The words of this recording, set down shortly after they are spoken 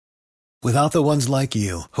Without the ones like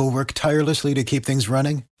you, who work tirelessly to keep things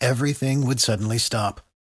running, everything would suddenly stop.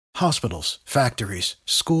 Hospitals, factories,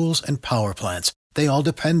 schools, and power plants, they all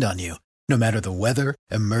depend on you. No matter the weather,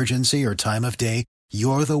 emergency, or time of day,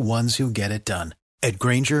 you're the ones who get it done. At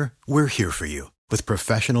Grainger, we're here for you with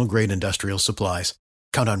professional-grade industrial supplies.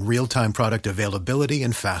 Count on real-time product availability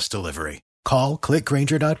and fast delivery. Call,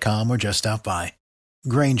 clickgrainger.com, or just stop by.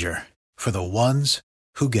 Grainger, for the ones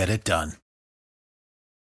who get it done.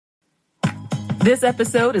 This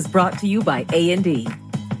episode is brought to you by A&D.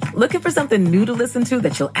 Looking for something new to listen to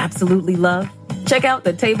that you'll absolutely love? Check out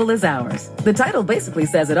The Table is Ours. The title basically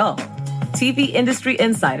says it all. TV industry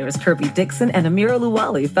insiders Kirby Dixon and Amira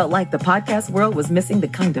Luwali felt like the podcast world was missing the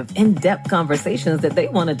kind of in-depth conversations that they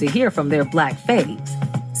wanted to hear from their Black faves.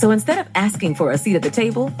 So instead of asking for a seat at the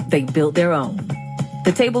table, they built their own.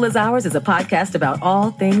 The Table is Ours is a podcast about all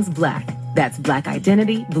things Black. That's Black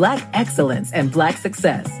identity, Black excellence, and Black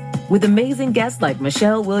success. With amazing guests like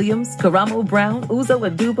Michelle Williams, Karamo Brown, Uzo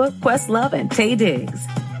Aduba, Questlove, and Taye Diggs.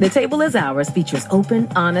 The Table is Ours features open,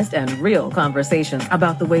 honest, and real conversations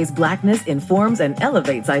about the ways Blackness informs and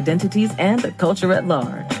elevates identities and the culture at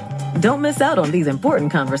large. Don't miss out on these important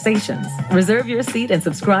conversations. Reserve your seat and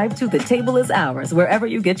subscribe to The Table is Ours wherever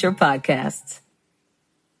you get your podcasts.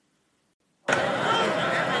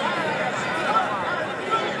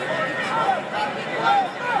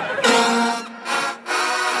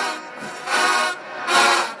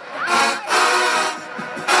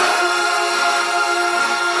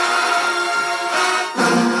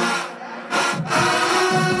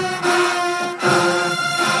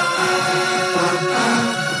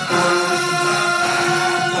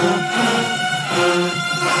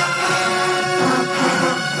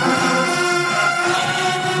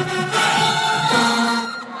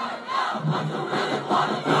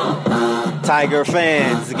 Tiger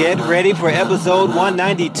fans, get ready for episode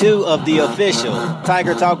 192 of the official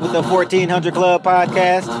Tiger Talk with the 1400 Club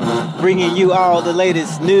podcast, bringing you all the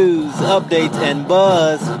latest news, updates, and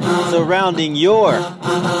buzz surrounding your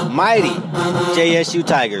mighty JSU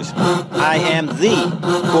Tigers. I am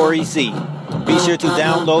the Corey C. Be sure to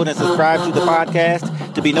download and subscribe to the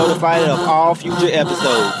podcast to be notified of all future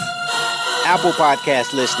episodes. Apple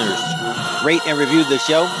Podcast listeners, rate and review the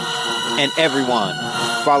show, and everyone.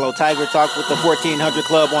 Follow Tiger Talk with the 1400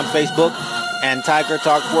 Club on Facebook and Tiger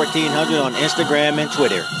Talk 1400 on Instagram and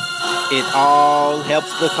Twitter. It all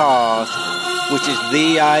helps the cause, which is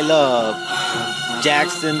the I love,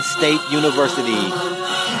 Jackson State University.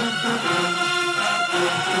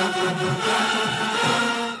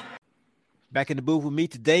 Back in the booth with me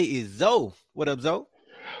today is Zoe. What up, Zoe?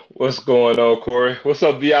 What's going on, Corey? What's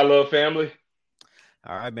up, the I love family?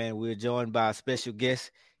 All right, man. We're joined by a special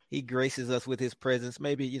guest. He graces us with his presence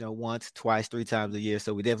maybe, once, twice, 3 times a year.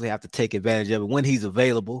 So we definitely have to take advantage of it when he's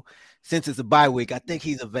available. Since it's a bye week, I think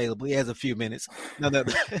he's available. He has a few minutes. None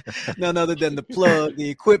other than the plug, the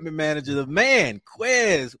equipment manager, the man,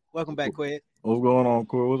 Quez. Welcome back, Quez. What's going on,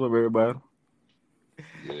 Corey? What's up, everybody?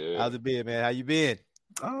 Yeah. How's it been, man? How you been?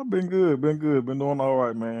 I've been good. Been doing all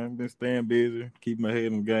right, man. Been staying busy, keeping my head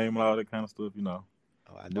in the game and all that kind of stuff, Oh,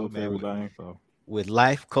 I know, man. Everything, so. With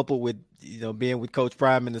life coupled with being with Coach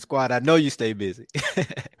Prime in the squad, I know you stay busy.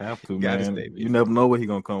 Have to, man. You never know what he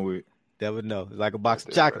gonna come with. Never know. It's like a box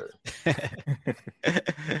of chocolates.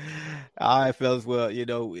 All right, fellas. Well,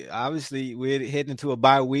 obviously we're heading into a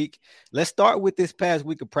bye week. Let's start with this past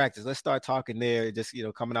week of practice. Let's start talking there. Just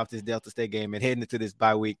coming off this Delta State game and heading into this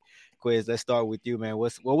bye week. Quez, let's start with you, man.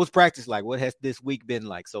 What was practice like? What has this week been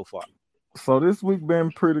like so far? So this week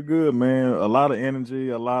been pretty good, man. A lot of energy,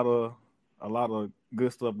 a lot of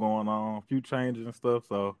good stuff going on, a few changes and stuff.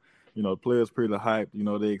 So, the players pretty hyped.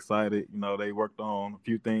 They excited. They worked on a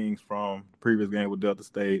few things from the previous game with Delta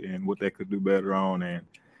State and what they could do better on. And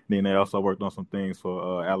then they also worked on some things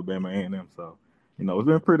for Alabama A&M. So, it's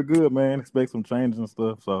been pretty good, man. Expect some changes and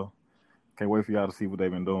stuff. So, can't wait for y'all to see what they've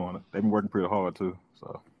been doing. They've been working pretty hard, too.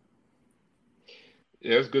 So.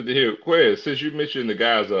 Yeah, it's good to hear. Quez, since you mentioned the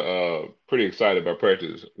guys are pretty excited about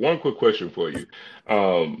practice, one quick question for you.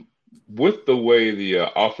 With the way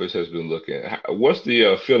the offense has been looking, what's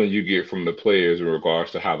the feeling you get from the players in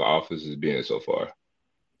regards to how the offense is being so far?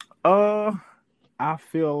 I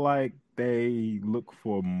feel like they look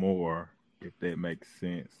for more, if that makes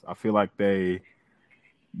sense. I feel like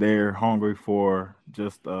they're hungry for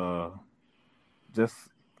just some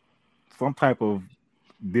type of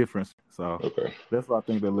difference. So That's what I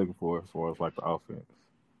think they're looking for as far as like the offense.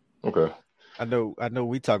 Okay. I know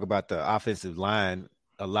we talk about the offensive line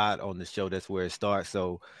a lot on the show. That's where it starts.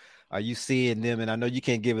 So Are you seeing them? And I know you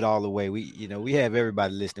can't give it all away. We have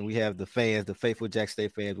everybody listening. We have the fans, the faithful Jackson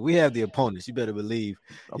State fans. We have the opponents. You better believe,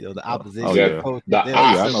 the opposition. Oh, yeah. Coaches,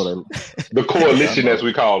 I know that. The coalition, as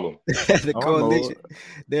we call them. The coalition,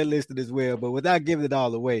 they're listed as well. But without giving it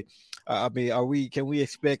all away, can we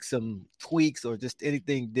expect some tweaks or just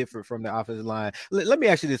anything different from the offensive line? Let me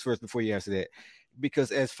ask you this first before you answer that.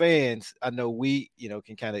 Because as fans, I know we,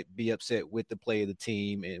 can kind of be upset with the play of the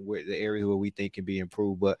team and where the area where we think can be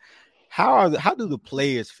improved. But how do the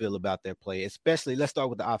players feel about their play? Especially, let's start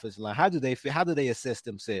with the offensive line. How do they feel? How do they assess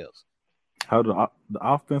themselves? How the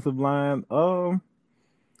offensive line?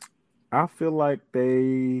 I feel like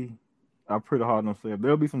they are pretty hard on themselves.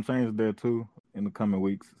 There'll be some changes there too in the coming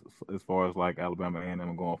weeks, as far as like Alabama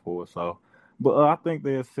and going forward. So. But I think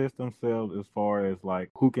they assess themselves as far as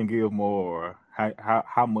like who can give more or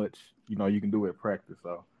how much you can do at practice.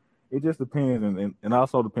 So it just depends, and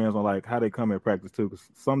also depends on like how they come at practice too. Because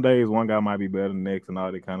some days one guy might be better than the next and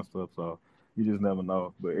all that kind of stuff. So you just never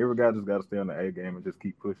know. But every guy just got to stay on the A game and just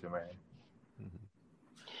keep pushing, man.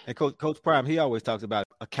 Mm-hmm. And Coach Prime, he always talks about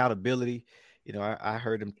accountability. I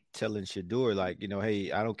heard him telling Shedeur, like,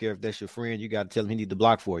 hey, I don't care if that's your friend, you got to tell him he needs to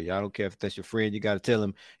block for you. I don't care if that's your friend, you got to tell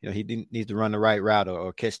him, he needs to run the right route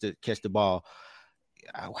or catch the ball.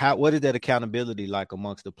 What is that accountability like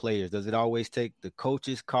amongst the players? Does it always take the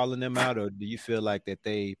coaches calling them out, or do you feel like that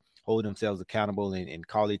they hold themselves accountable and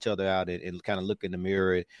call each other out and kind of look in the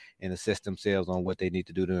mirror and assess themselves on what they need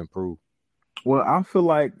to do to improve? Well, I feel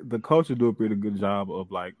like the coaches do a pretty good job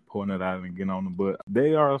of like pointing it out and getting on them, but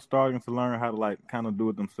they are starting to learn how to like kind of do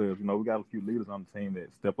it themselves. We got a few leaders on the team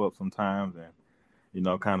that step up sometimes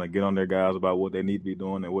and, kind of get on their guys about what they need to be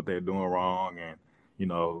doing and what they're doing wrong and,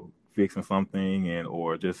 fixing something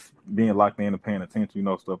or just being locked in and paying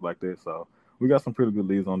attention, stuff like that. So we got some pretty good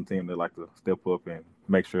leaders on the team that like to step up and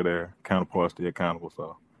make sure their counterparts stay accountable.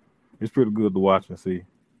 So it's pretty good to watch and see.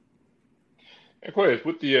 And Quez,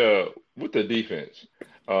 with the defense,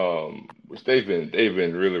 which they've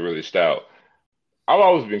been really, really stout. I've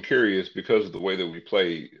always been curious because of the way that we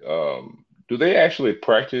play. Do they actually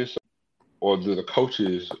practice, or do the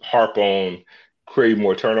coaches harp on creating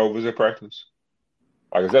more turnovers in practice?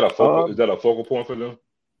 Like, is that a focal point for them?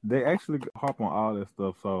 They actually harp on all that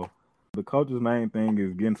stuff. So the coach's main thing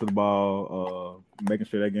is getting to the ball, making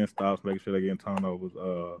sure they're getting stops, making sure they're getting turnovers,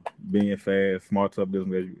 being fast, smart tough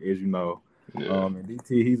business, as you know. Yeah. And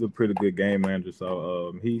DT, he's a pretty good game manager,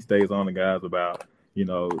 so he stays on the guys about,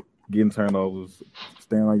 getting turnovers,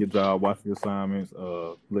 staying on your job, watching your assignments,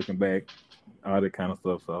 looking back, all that kind of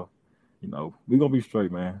stuff. So, we're going to be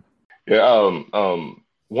straight, man. Yeah,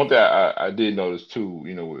 one thing I did notice too,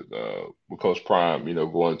 with Coach Prime,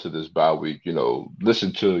 going to this bye week,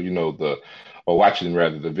 listen to, watching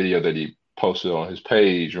rather the video that he posted on his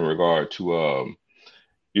page in regard to,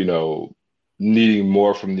 needing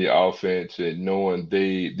more from the offense and knowing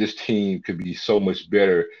this team could be so much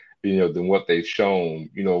better, than what they've shown,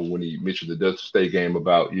 when he mentioned the Delta State game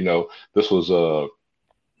about, this was a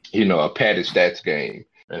padded stats game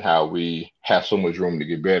and how we have so much room to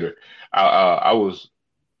get better. I was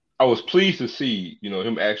pleased to see,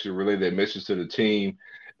 him actually relay that message to the team.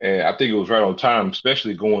 And I think it was right on time,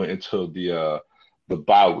 especially going into the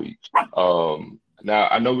bye week. Now,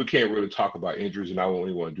 I know we can't really talk about injuries, and I don't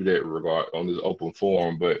really want to do that in regard on this open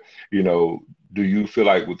forum, but, do you feel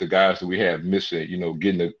like with the guys that we have missing,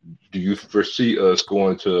 do you foresee us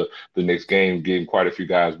going to the next game, getting quite a few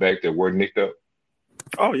guys back that were nicked up?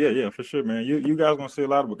 Oh, yeah, for sure, man. You guys going to see a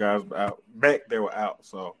lot of guys back that were out.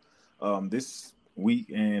 So this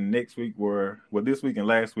week and next week this week and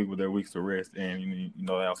last week were their weeks to rest. And,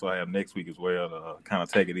 they also have next week as well to kind of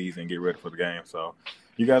take it easy and get ready for the game. So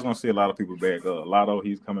you guys going to see a lot of people back. Lotto,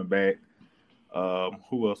 he's coming back.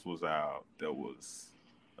 Who else was out? That was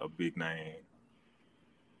a big name.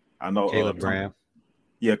 I know Caleb Graham.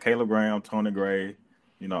 Yeah, Caleb Graham, Tony Gray,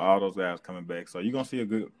 all those guys coming back. So you're going to see a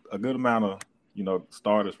good amount of,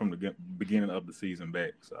 starters from the beginning of the season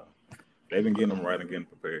back. So they've been getting them right and getting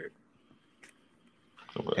prepared.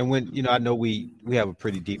 And when, I know we have a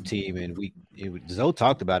pretty deep team, and Zoe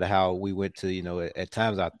talked about it, how we went to, at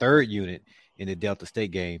times our third unit in the Delta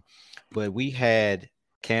State game, but we had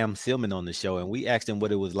Cam Silman on the show, and we asked him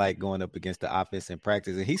what it was like going up against the offense in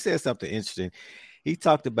practice. And he said something interesting. He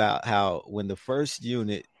talked about how when the first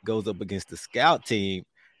unit goes up against the scout team,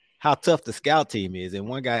 how tough the scout team is. And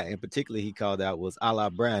one guy in particular he called out was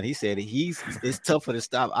Ala Brown. He said it's tougher to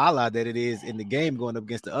stop Ala than it is in the game going up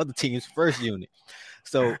against the other team's first unit.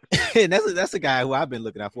 So, and that's a guy who I've been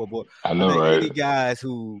looking out for. Boy, I know, right? Any guys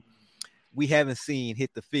who we haven't seen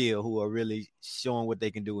hit the field who are really showing what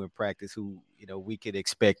they can do in practice, who, we could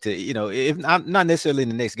expect to, if not necessarily in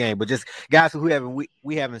the next game, but just guys who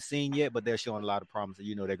we haven't seen yet, but they're showing a lot of promise,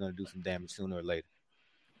 and they're going to do some damage sooner or later.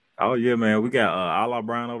 Oh yeah, man. We got Ala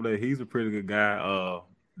Brown over there. He's a pretty good guy.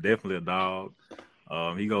 Definitely a dog.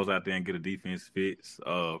 He goes out there and get a defense fix.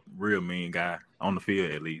 Real mean guy on the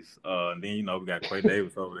field at least. And then we got Quay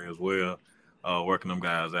Davis over there as well, working them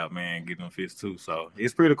guys out, man, getting them fits too. So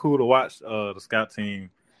it's pretty cool to watch the scout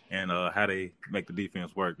team and how they make the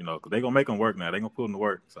defense work. Because they're gonna make them work now. They're gonna put them to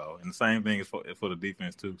work. So and the same thing is for the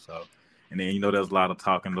defense too. So and then there's a lot of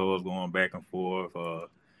talking doors going back and forth.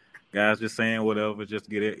 Guys just saying whatever, just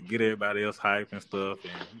get everybody else hype and stuff,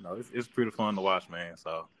 and it's pretty fun to watch, man.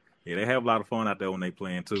 So yeah, they have a lot of fun out there when they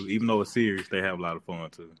playing too. Even though it's serious, they have a lot of fun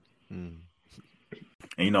too. Mm.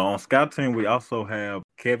 And on scout team, we also have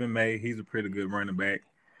Kevin May. He's a pretty good running back,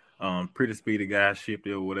 pretty speedy guy,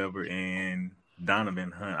 shifty or whatever. And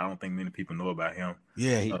Donovan Hunt, I don't think many people know about him.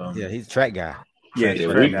 Yeah, he's a track guy.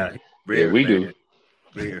 Track guy. We do.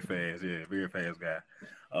 Very fast, very fast guy.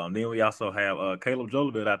 Then we also have Caleb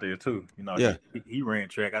Jolibet out there too. He ran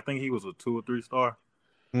track. I think he was a 2 or 3 star.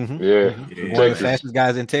 Mm-hmm. Yeah. One of the fastest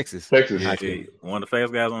guys in Texas. One of the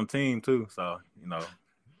fastest guys on the team too. So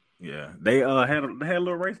they had a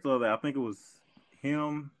little race the other day. I think it was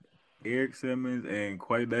him, Eric Simmons, and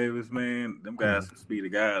Quay Davis. Man, them guys are speedy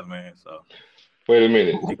guys, man. So wait a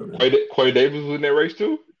minute, Quay Davis was in that race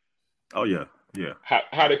too? Oh yeah.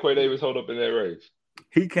 How did Quay Davis hold up in that race?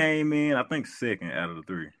 He came in, I think, second out of the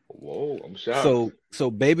 3. Whoa, I'm shocked.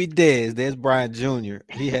 So baby Dez Bryant Jr.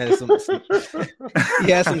 He has some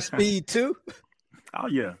he has some speed too. Oh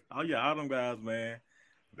yeah, all them guys, man.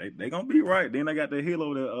 They gonna be right. Then they got the hill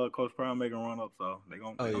over there, Coach Prime making run up, so they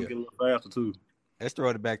gonna get a little faster too. Let's throw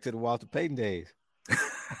it back to the Walter Payton days.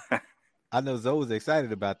 I know Zoe was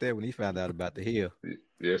excited about that when he found out about the hill.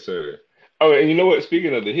 Yes, sir. Oh, and you know what?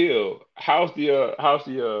 Speaking of the hill, how's the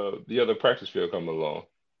other practice field coming along?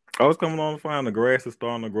 Oh, it's coming along fine. The grass is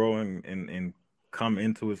starting to grow and come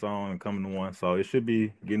into its own and coming to one. So it should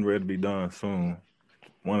be getting ready to be done soon.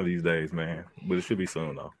 One of these days, man. But it should be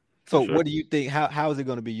soon though. So what do you think? How is it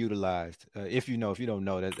going to be utilized? If you don't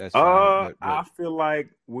know, that's fine. I feel like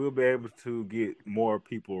we'll be able to get more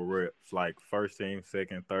people reps, like first team,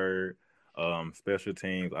 second, third. Special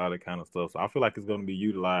teams, all that kind of stuff. So I feel like it's going to be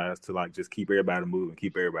utilized to like just keep everybody moving,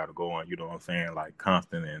 keep everybody going. You know what I'm saying? Like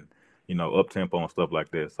constant and up tempo and stuff like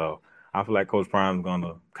that. So I feel like Coach Prime's going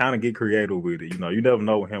to kind of get creative with it. You never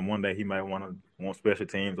know with him. One day he might want special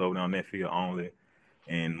teams over there on that field only,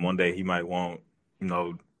 and one day he might want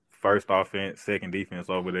first offense, second defense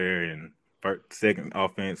over there, and second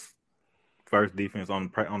offense, first defense on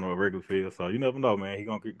the regular field. So you never know, man. He's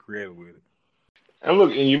gonna get creative with it. And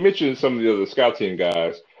look, and you mentioned some of the other scout team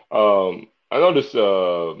guys. I noticed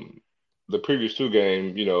the previous 2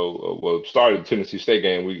 games, started the Tennessee State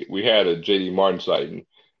game. We had a J.D. Martin sighting,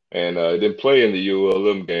 and didn't play in the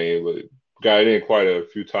ULM game, but got in quite a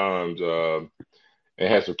few times and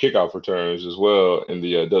had some kickoff returns as well in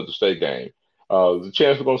the Delta State game. There's a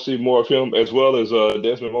chance we're going to see more of him as well as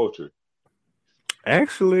Desmond Moultrie.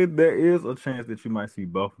 Actually, there is a chance that you might see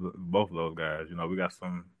both of those guys. We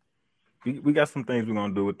got some things we're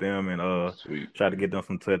gonna do with them and try to get them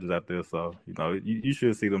some touches out there. So you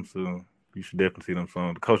should see them soon. You should definitely see them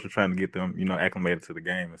soon. The coach is trying to get them acclimated to the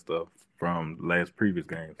game and stuff from the previous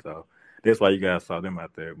game. So that's why you guys saw them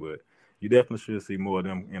out there. But you definitely should see more of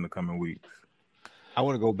them in the coming weeks. I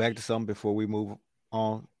want to go back to something before we move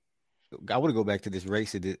on. I want to go back to this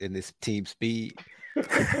race and this team speed.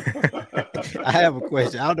 I have a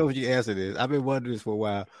question. I don't know if you answer this. I've been wondering this for a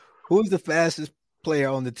while. Who's the fastest player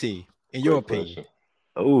on the team, in your opinion?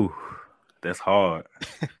 Oh, that's hard.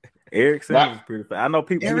 Eric Simmons is pretty fast. I know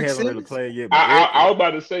people Eric hasn't Simmons? really played yet. But I was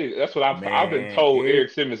about to say that's what I've been told.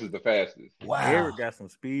 Eric Simmons is the fastest. Wow, Eric got some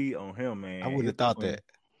speed on him, man. I would have thought that.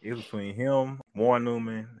 It was between him, Warren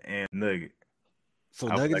Newman, and Nugget. So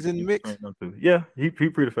Nugget's in the mix? Yeah, he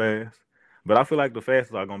pretty fast. But I feel like the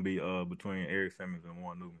fastest are gonna be between Eric Simmons and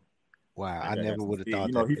Warren Newman. Wow, I never would have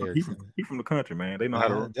thought that. He's from the country, man. They know how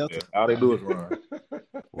to run. All they do is run.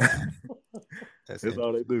 Wow. That's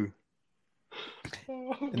all they do.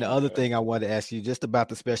 And the other thing I wanted to ask you just about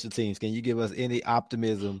the special teams, can you give us any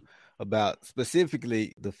optimism about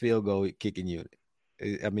specifically the field goal kicking unit?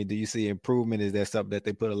 I mean, do you see improvement? Is that something that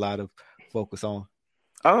they put a lot of focus on?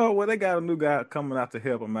 Oh, well, they got a new guy coming out to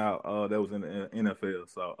help them out that was in the NFL.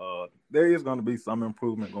 So there is going to be some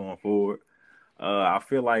improvement going forward. I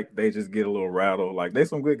feel like they just get a little rattled. Like, they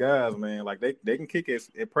some good guys, man. Like, they can kick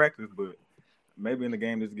at practice, but maybe in the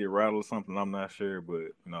game they just get rattled or something. I'm not sure.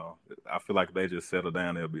 But, I feel like if they just settle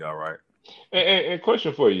down, they'll be all right. And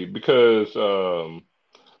question for you, because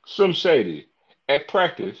Slim Shady at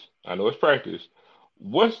practice, I know it's practice.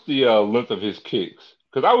 What's the length of his kicks?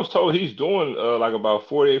 Because I was told he's doing like about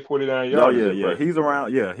 48, 49 Oh yards yeah, at yeah. practice. He's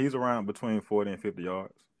around. Yeah, he's around between 40 and 50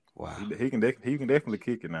 yards. Wow. He can definitely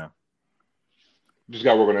kick it now. Just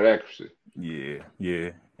got to work on that accuracy. Yeah,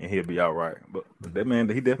 yeah, and he'll be all right. But that man,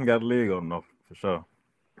 he definitely got a leg on him, though, for sure.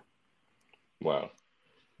 Wow.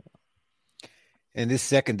 And this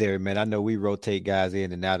secondary, man, I know we rotate guys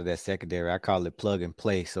in and out of that secondary. I call it plug and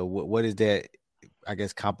play. So what is that, I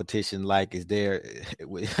guess, competition like? Is there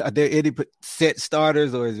are there any set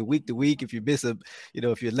starters, or is it week to week? If you miss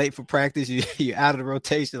if you're late for practice, you're out of the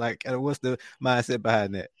rotation. Like, what's the mindset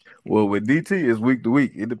behind that? Well, with DT, it's week to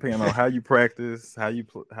week. It depends on how you practice, how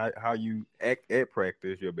you act at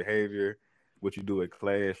practice, your behavior, what you do at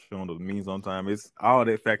class, showing the means on time. It's all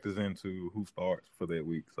that factors into who starts for that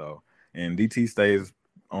week. So, and DT stays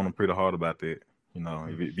on them pretty hard about that.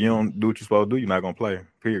 If you don't do what you're supposed to do, you're not gonna play.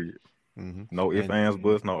 Period. Mm-hmm. No ifs, ands,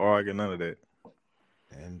 buts, no arguing, none of that.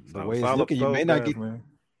 And So the way it's looking, you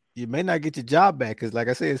may not get your job back, because, like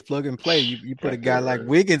I said, it's plug and play. You put a guy like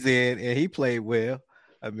Wiggins in, and he played well.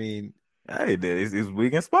 I mean, hey, it's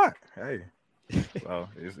Wiggins' spot. Hey, so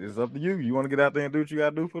it's up to you. You want to get out there and do what you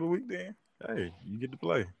got to do for the week, then hey, you get to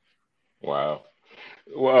play. Wow.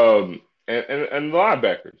 Well, and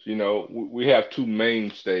linebackers, we have two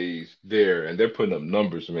mainstays there, and they're putting up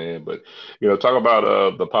numbers, man. But talk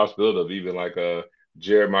about the possibility of even like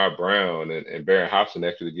Jeremiah Brown and Barron Hobson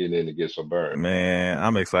actually getting in to get some burn. Man,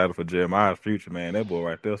 I'm excited for Jeremiah's future, man. That boy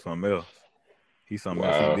right there, something else. He's something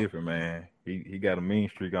else. He's different, man. He got a mean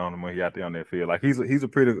streak on him when he out there on that field. Like, he's a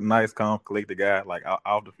pretty nice, calm, collected guy. Like,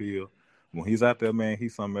 off the field, when he's out there, man,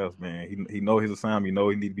 he's something else, man. He know his assignment. He know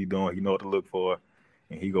what he need to be doing. He know what to look for,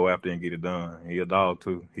 and he go after and get it done. He a dog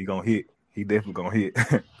too. He gonna hit. He definitely gonna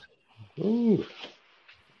hit. Ooh.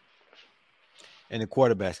 And the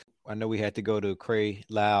quarterbacks, I know we had to go to Cray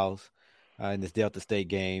Lyles in this Delta State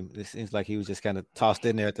game. It seems like he was just kind of tossed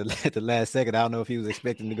in there at the last second. I don't know if he was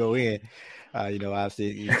expecting to go in.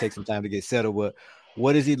 Obviously, it takes some time to get settled. But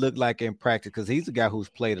what does he look like in practice? Because he's a guy who's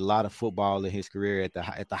played a lot of football in his career at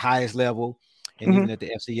the highest level, and even at the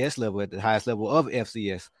FCS level, at the highest level of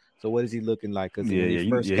FCS. So what is he looking like? Because when he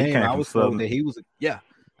first came, I was told that he was a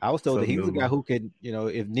guy who could,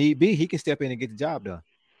 if need be, he can step in and get the job done.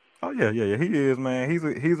 Oh yeah. He is, man.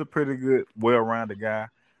 He's a pretty good, well-rounded guy.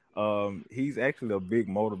 He's actually a big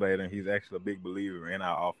motivator, and he's actually a big believer in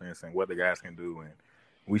our offense and what the guys can do, and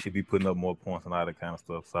we should be putting up more points and all that kind of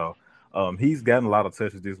stuff. So he's gotten a lot of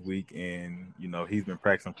touches this week, and he's been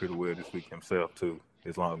practicing pretty well this week himself too,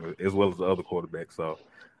 as well as the other quarterbacks. So,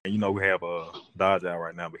 and we have Dodge out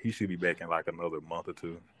right now, but he should be back in like another month or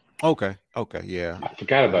two. Okay, yeah. I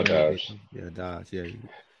forgot about Dodge. Yeah, Dodge. Yeah,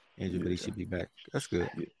 injured, but he should be back. That's good.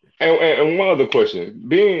 And one other question,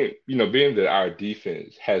 being that our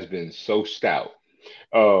defense has been so stout,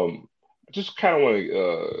 I just kind of want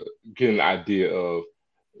to get an idea of,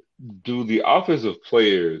 do the offensive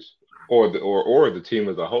players or the team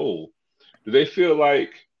as a whole, do they feel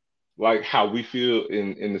like how we feel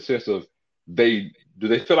in the sense of do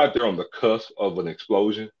they feel like they're on the cusp of an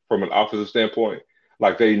explosion from an offensive standpoint?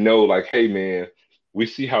 Like, they know, like, hey man, we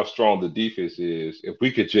see how strong the defense is. If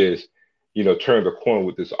we could just turn the corner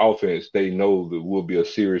with this offense, they know that we'll be a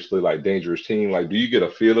seriously dangerous team. Like, do you get a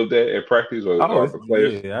feel of that at practice or the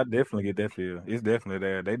players? Yeah, I definitely get that feel. It's definitely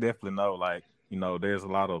there. They definitely know, there's a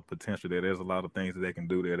lot of potential there. There's a lot of things that they can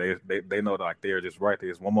do there. They know, like, they're just right there.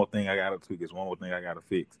 There's one more thing I got to tweak. There's one more thing I got to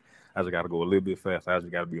fix. I just got to go a little bit faster. I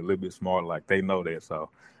just got to be a little bit smarter. Like, they know that. So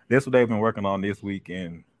that's what they've been working on this week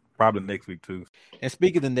and probably next week too. And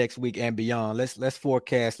speaking of the next week and beyond, let's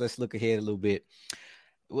forecast. Let's look ahead a little bit.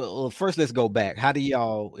 Well, first, let's go back. How do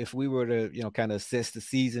y'all, if we were to, kind of assess the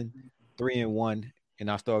season 3-1, and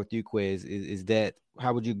I'll start with you, Quez, is that,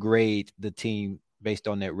 how would you grade the team based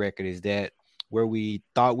on that record? Is that where we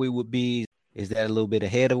thought we would be? Is that a little bit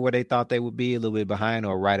ahead of where they thought they would be, a little bit behind,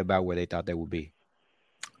 or right about where they thought they would be?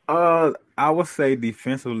 I would say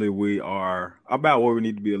defensively we are about where we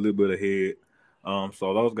need to be, a little bit ahead.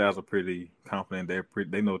 So those guys are pretty confident.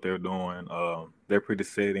 They know what they're doing. They're pretty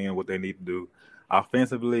set in what they need to do.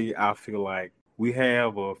 Offensively, I feel like we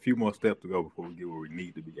have a few more steps to go before we get where we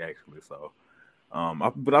need to be, actually. So,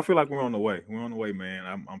 but I feel like we're on the way. We're on the way, man.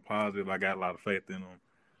 I'm positive. I got a lot of faith in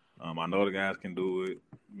them. I know the guys can do it.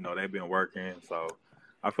 They've been working. So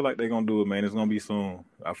I feel like they're going to do it, man. It's going to be soon.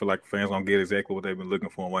 I feel like fans going to get exactly what they've been looking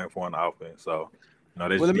for and waiting for in the offense. So, they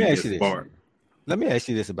just let me need ask to you get smart. Let me ask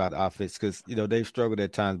you this about the offense, because they've struggled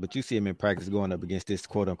at times, but you see them in practice going up against this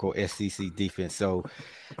quote unquote SEC defense. So,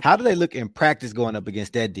 how do they look in practice going up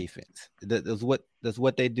against that defense? Does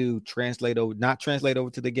what they do not translate over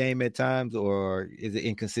to the game at times, or is it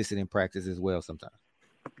inconsistent in practice as well sometimes?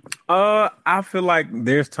 I feel like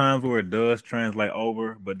there's times where it does translate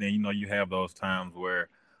over, but then you have those times where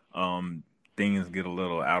things get a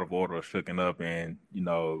little out of order or shooken up, and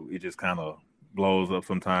it just kind of blows up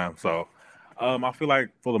sometimes. So. I feel like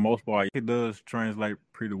for the most part, it does translate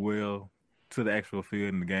pretty well to the actual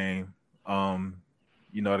field in the game.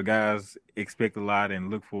 The guys expect a lot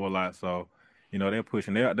and look for a lot, so they're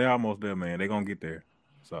pushing. They're almost there, man. They're gonna get there.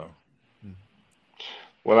 So,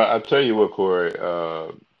 Well, I tell you what, Corey.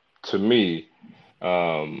 To me,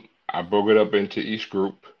 I broke it up into each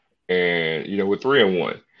group, and we're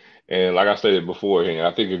 3-1. And like I stated beforehand,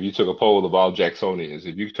 I think if you took a poll of all Jacksonians,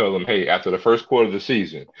 if you tell them, hey, after the first quarter of the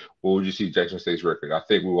season, what would you see Jackson State's record? I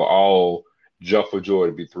think we will all jump for joy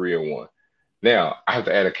to be 3-1. Now, I have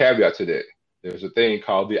to add a caveat to that. There's a thing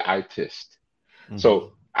called the eye test. Mm-hmm.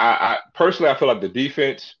 So I personally, I feel like the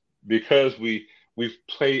defense, because we've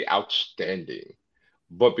played outstanding,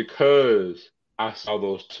 but because I saw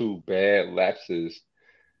those 2 bad lapses,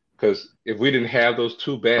 because if we didn't have those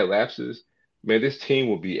 2 bad lapses, man, this team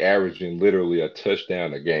will be averaging literally a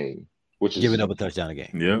touchdown a game, which is giving up a touchdown a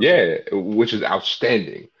game. Yeah, which is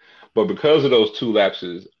outstanding. But because of those 2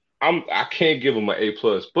 lapses, I can't give them an A+.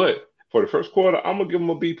 But for the first quarter, I'm gonna give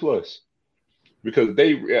them a B+, because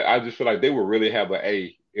I just feel like they would really have an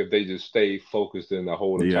A if they just stay focused in the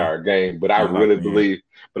whole entire game. But I really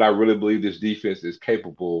believe this defense is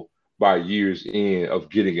capable by year's end of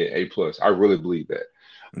getting an A+. I really believe that.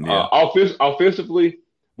 Yeah. Offensively.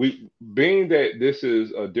 Being that this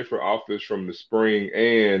is a different offense from the spring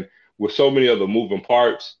and with so many other moving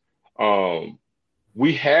parts,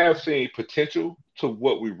 we have seen potential to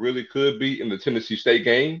what we really could be in the Tennessee State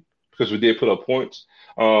game because we did put up points.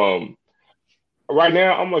 Right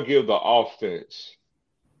now, I'm gonna give the offense.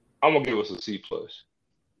 I'm gonna give us a C+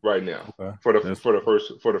 right now for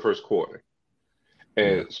the first quarter.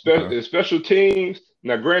 And special teams.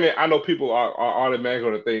 Now, granted, I know people are automatically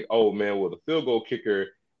going to think, "Oh man, well the field goal kicker."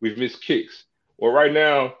 We've missed kicks. Well, right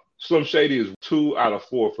now, Slim Shady is 2 out of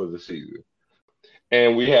 4 for the season.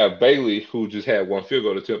 And we have Bailey, who just had 1 field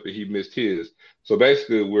goal attempt, and he missed his. So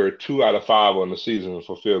basically, we're 2 out of 5 on the season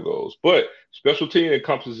for field goals. But special team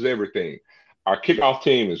encompasses everything. Our kickoff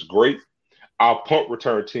team is great. Our punt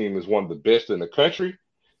return team is one of the best in the country.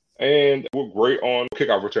 And we're great on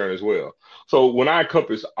kickoff return as well. So when I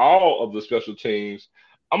encompass all of the special teams,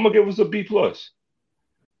 I'm going to give us a B+.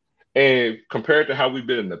 And compared to how we've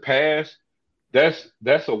been in the past, that's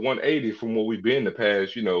a 180 from what we've been in the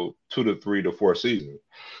past, 2 to 3 to 4 seasons.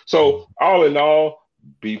 So all in all,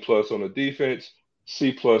 B+ on the defense,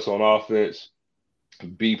 C+ on offense,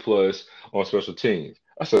 B+ on special teams.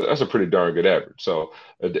 That's a pretty darn good average. So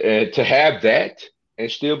and to have that and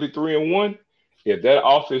still be 3-1, if that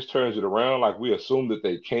offense turns it around like we assume that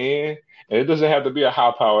they can, and it doesn't have to be a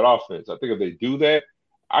high-powered offense. I think if they do that,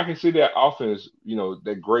 I can see that offense,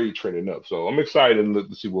 that grade trending up. So I'm excited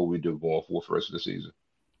to see what we do going for the rest of the season.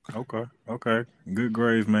 Okay. Good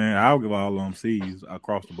grades, man. I'll give all of them C's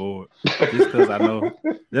across the board, just because I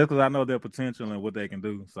know their potential and what they can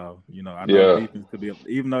do. So I know the defense could be,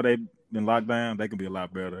 even though they've been locked down, they can be a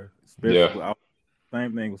lot better.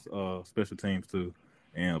 Same thing with special teams too,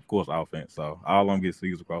 and of course offense. So all of them get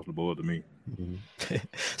C's across the board to me. Mm-hmm.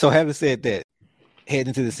 So having said that, heading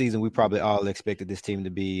into the season, we probably all expected this team to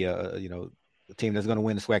be, a team that's going to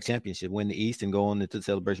win the SWAC championship, win the East, and go on into the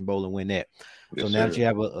Celebration Bowl and win that. So now that you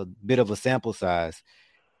have a bit of a sample size,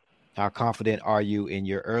 how confident are you in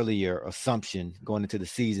your earlier assumption going into the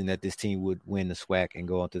season that this team would win the SWAC and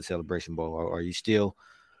go on to the Celebration Bowl? Or are you still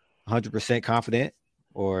 100% confident,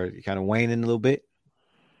 or you kind of waning a little bit?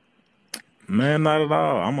 Man, not at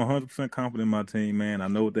all. I'm 100% confident in my team, man. I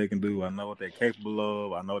know what they can do. I know what they're capable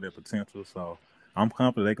of. I know their potential. So I'm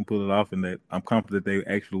confident they can pull it off, and that I'm confident they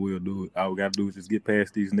actually will do it. All we got to do is just get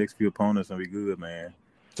past these next few opponents and be good, man.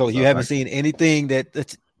 So you haven't seen anything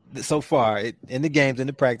that's so far in the games, in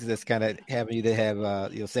the practice, that's kind of having you to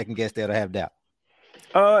have second guess that or have doubt?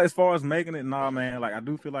 As far as making it, nah, man. Like, I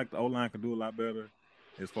do feel like the O-line could do a lot better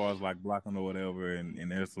as far as like blocking or whatever,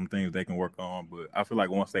 and there's some things they can work on. But I feel like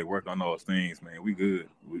once they work on those things, man, we good.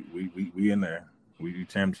 We in there. We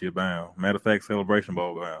championship bound. Matter of fact, Celebration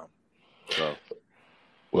Bowl bound. So.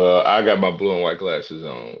 Well, I got my blue and white glasses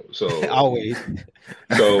on, so always.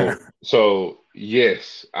 So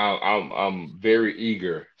yes, I'm very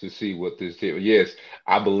eager to see what this team. Yes,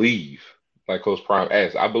 I believe like Coach Prime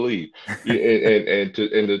asked. I believe, and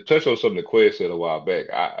to touch on something that Quez said a while back,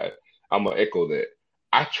 I'm gonna echo that.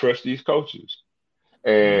 I trust these coaches,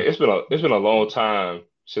 and Yeah. it's been a long time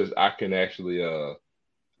since I could actually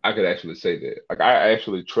say that. Like I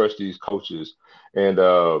actually trust these coaches, and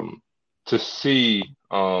to see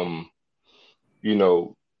you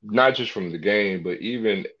know, not just from the game, but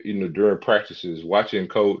even, during practices, watching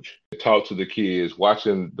coach talk to the kids,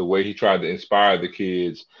 watching the way he tried to inspire the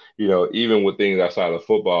kids, even with things outside of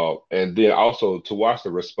football. And then also to watch the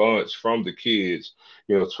response from the kids,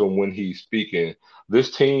 from when he's speaking. This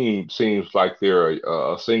team seems like they're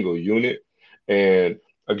a single unit. And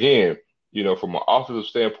again, from an offensive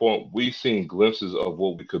standpoint, we've seen glimpses of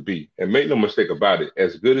what we could be. And make no mistake about it,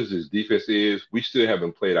 as good as this defense is, we still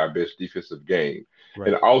haven't played our best defensive game.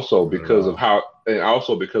 And Right. also Not at because of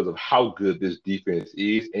all. how good this defense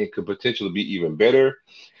is and could potentially be even better,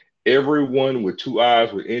 everyone with two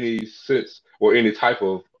eyes with any sense or any type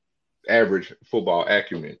of average football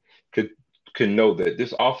acumen could can know that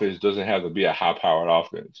this offense doesn't have to be a high powered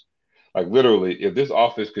offense. Like literally, if this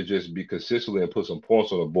offense could just be consistently and put some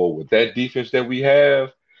points on the board with that defense that we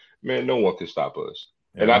have, man, no one can stop us.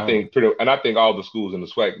 At And I all. think all the schools in the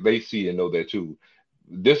SWAC they see and know that too.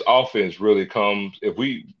 This offense really comes if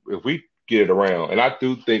we get it around, and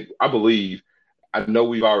I believe I know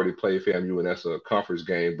we've already played FAMU and that's a conference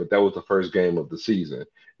game, but that was the first game of the season.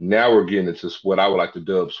 Now we're getting into what I would like to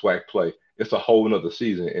dub SWAC play. It's a whole nother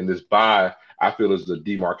season, and this bye I feel is the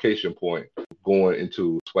demarcation point going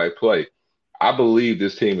into SWAC play. I believe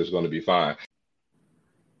this team is going to be fine.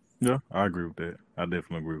 Yeah, I agree with that. I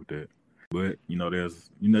definitely agree with that. But there's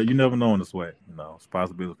you never know in the SWAC. It's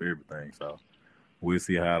possibility for everything. So we'll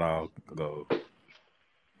see how it all goes.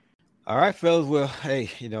 All right, fellas. Well, hey,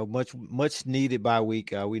 much needed bye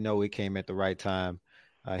week. We know it came at the right time.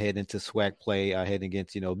 Heading into SWAC play, heading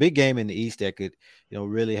against big game in the East that could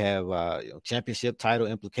really have championship title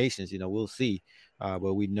implications. We'll see.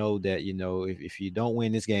 But we know that if you don't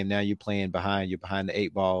win this game now, you're behind the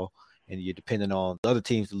eight ball, and you're depending on the other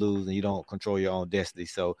teams to lose, and you don't control your own destiny.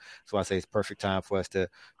 So I say it's perfect time for us to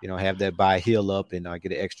have that bye, heal up, and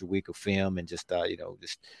get an extra week of film, and just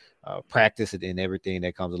practice it and everything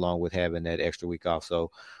that comes along with having that extra week off.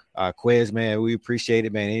 So, Quez, man, we appreciate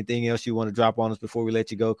it, man. Anything else you want to drop on us before we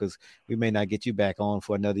let you go? Because we may not get you back on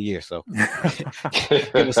for another year. So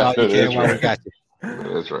give us all you can while we got you.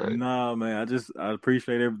 That's right. Nah, man, I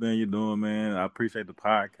appreciate everything you're doing, man. I appreciate the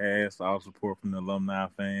podcast, all the support from the alumni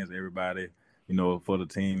fans, everybody, for the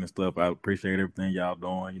team and stuff. I appreciate everything y'all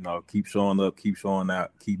doing. Keep showing up, keep showing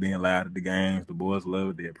out, keep being loud at the games. The boys love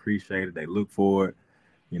it. They appreciate it. They look for it.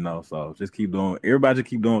 So just keep doing. Everybody just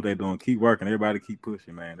keep doing what they're doing. Keep working. Everybody keep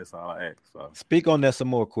pushing, man. That's all I ask. So speak on that some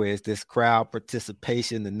more, Quez. This crowd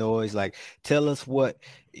participation, the noise. Like, tell us what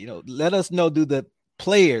let us know. Do the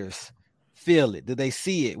players feel it? Do they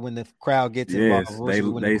see it when the crowd gets involved? Yes,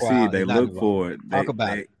 they see it. They look for it. Talk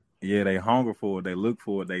about it. Yeah, they hunger for it. They look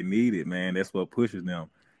for it. They need it, man. That's what pushes them.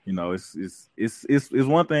 It's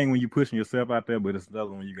one thing when you're pushing yourself out there, but it's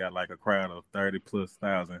another when you got like a crowd of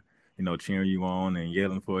 30,000+, cheering you on and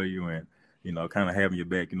yelling for you and, kind of having your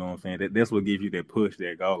back, you know what I'm saying? That's what gives you that push,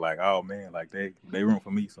 that go like, oh man, like they room for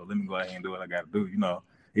me, so let me go ahead and do what I got to do,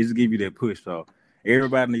 It just gives you that push. So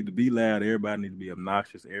everybody need to be loud. Everybody need to be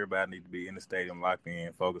obnoxious. Everybody need to be in the stadium locked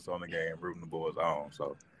in, focused on the game, rooting the boys on.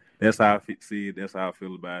 So that's how I see it. That's how I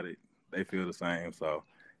feel about it. They feel the same. So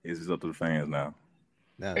it's just up to the fans now.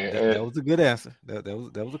 Now, that was a good answer. That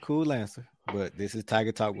was a cool answer. But this is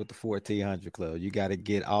Tiger Talk with the 1400 Club. You got to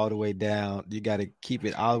get all the way down. You got to keep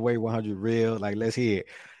it all the way 100 real. Like, let's hear it.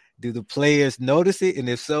 Do the players notice it? And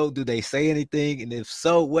if so, do they say anything? And if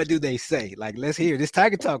so, what do they say? Like, let's hear this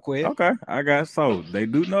Tiger Talk, Quez. Okay, I got so they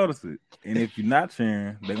do notice it. And if you're not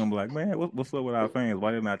cheering, they're gonna be like, man, what's up with our fans?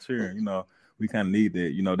 Why they're not cheering? We kind of need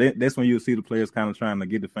that. That's when you'll see the players kind of trying to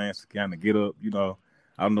get the fans to kind of get up.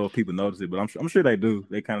 I don't know if people notice it, but I'm sure they do.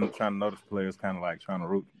 They kind of trying to notice players, kind of like trying to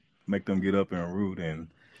root, make them get up and root and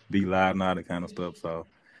be loud and all that kind of stuff. So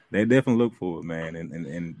they definitely look for it, man,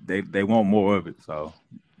 and they want more of it. So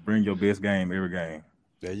bring your best game every game.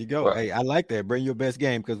 There you go. Hey, I like that. Bring your best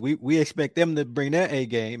game, because we expect them to bring their A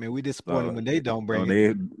game, and we disappoint them when they don't bring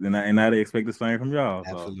it. And now they expect the same from y'all.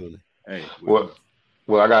 Absolutely. So, hey,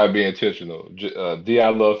 well, I gotta be intentional. DI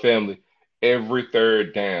Love family. Every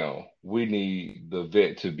third down, we need the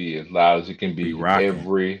vet to be as loud as it can be.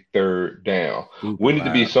 Every third down, we need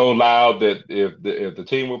to be so loud that if the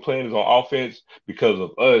team we're playing is on offense, because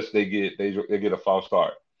of us, they get a false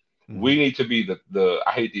start. Mm-hmm. We need to be the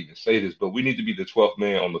I hate to even say this, but we need to be the 12th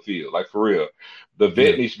man on the field. Like, for real, the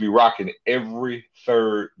vet needs to be rocking every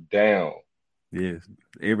third down. Yes,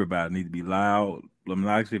 everybody needs to be loud.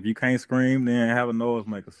 Obnoxious. If you can't scream, then have a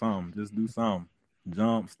noisemaker. Something. Just do something.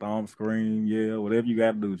 Jump, stomp, scream, yell, whatever you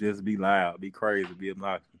got to do. Just be loud, be crazy, be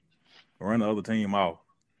obnoxious. Run the other team off.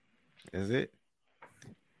 That's it.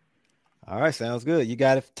 All right, sounds good. You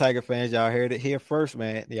got it, Tiger fans. Y'all heard it here first,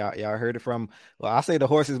 man. Y'all heard it from, well, I say the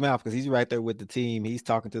horse's mouth because he's right there with the team. He's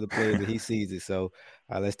talking to the players and he sees it. So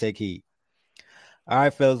let's take heed. All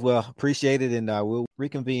right, fellas. Well, appreciate it, and we'll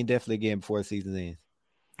reconvene definitely again before the season ends.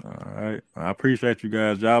 All right. I appreciate you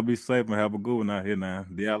guys. Y'all be safe and have a good one out here now.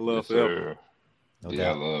 I love forever. I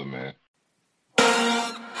love, man.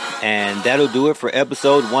 And that'll do it for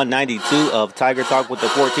episode 192 of Tiger Talk with the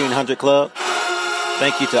 1400 Club.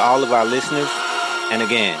 Thank you to all of our listeners. And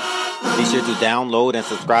again, be sure to download and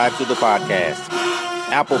subscribe to the podcast.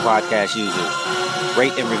 Apple Podcast users,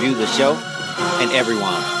 rate and review the show. And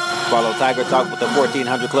everyone, follow Tiger Talk with the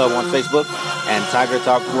 1400 Club on Facebook and Tiger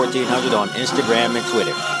Talk 1400 on Instagram and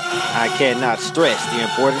Twitter. I cannot stress the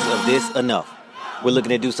importance of this enough. We're looking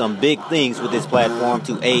to do some big things with this platform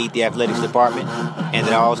to aid the athletics department, and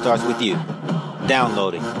it all starts with you.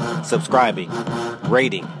 Downloading, subscribing,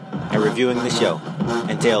 rating, and reviewing the show.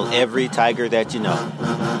 And tell every Tiger that you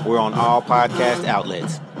know. We're on all podcast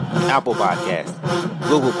outlets. Apple Podcasts,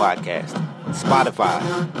 Google Podcasts, Spotify,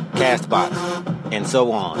 CastBox, and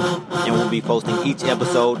so on. And we'll be posting each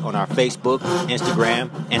episode on our Facebook,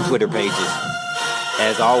 Instagram, and Twitter pages.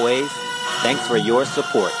 As always, thanks for your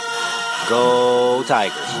support. Go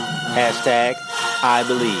Tigers. Hashtag I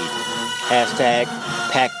believe. Hashtag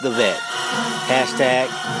pack the vet. Hashtag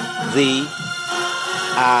the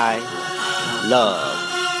I love.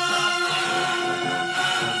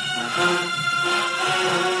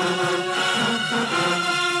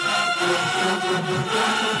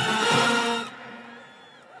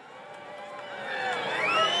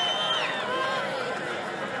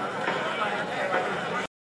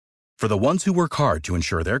 For the ones who work hard to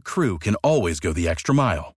ensure their crew can always go the extra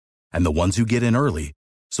mile, and the ones who get in early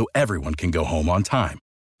so everyone can go home on time,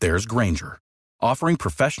 there's Grainger, offering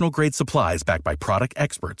professional-grade supplies backed by product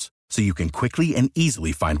experts so you can quickly and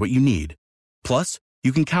easily find what you need. Plus,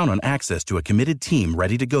 you can count on access to a committed team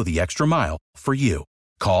ready to go the extra mile for you.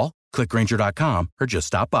 Call, click Grainger.com, or just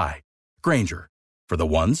stop by. Grainger, for the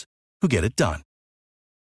ones who get it done.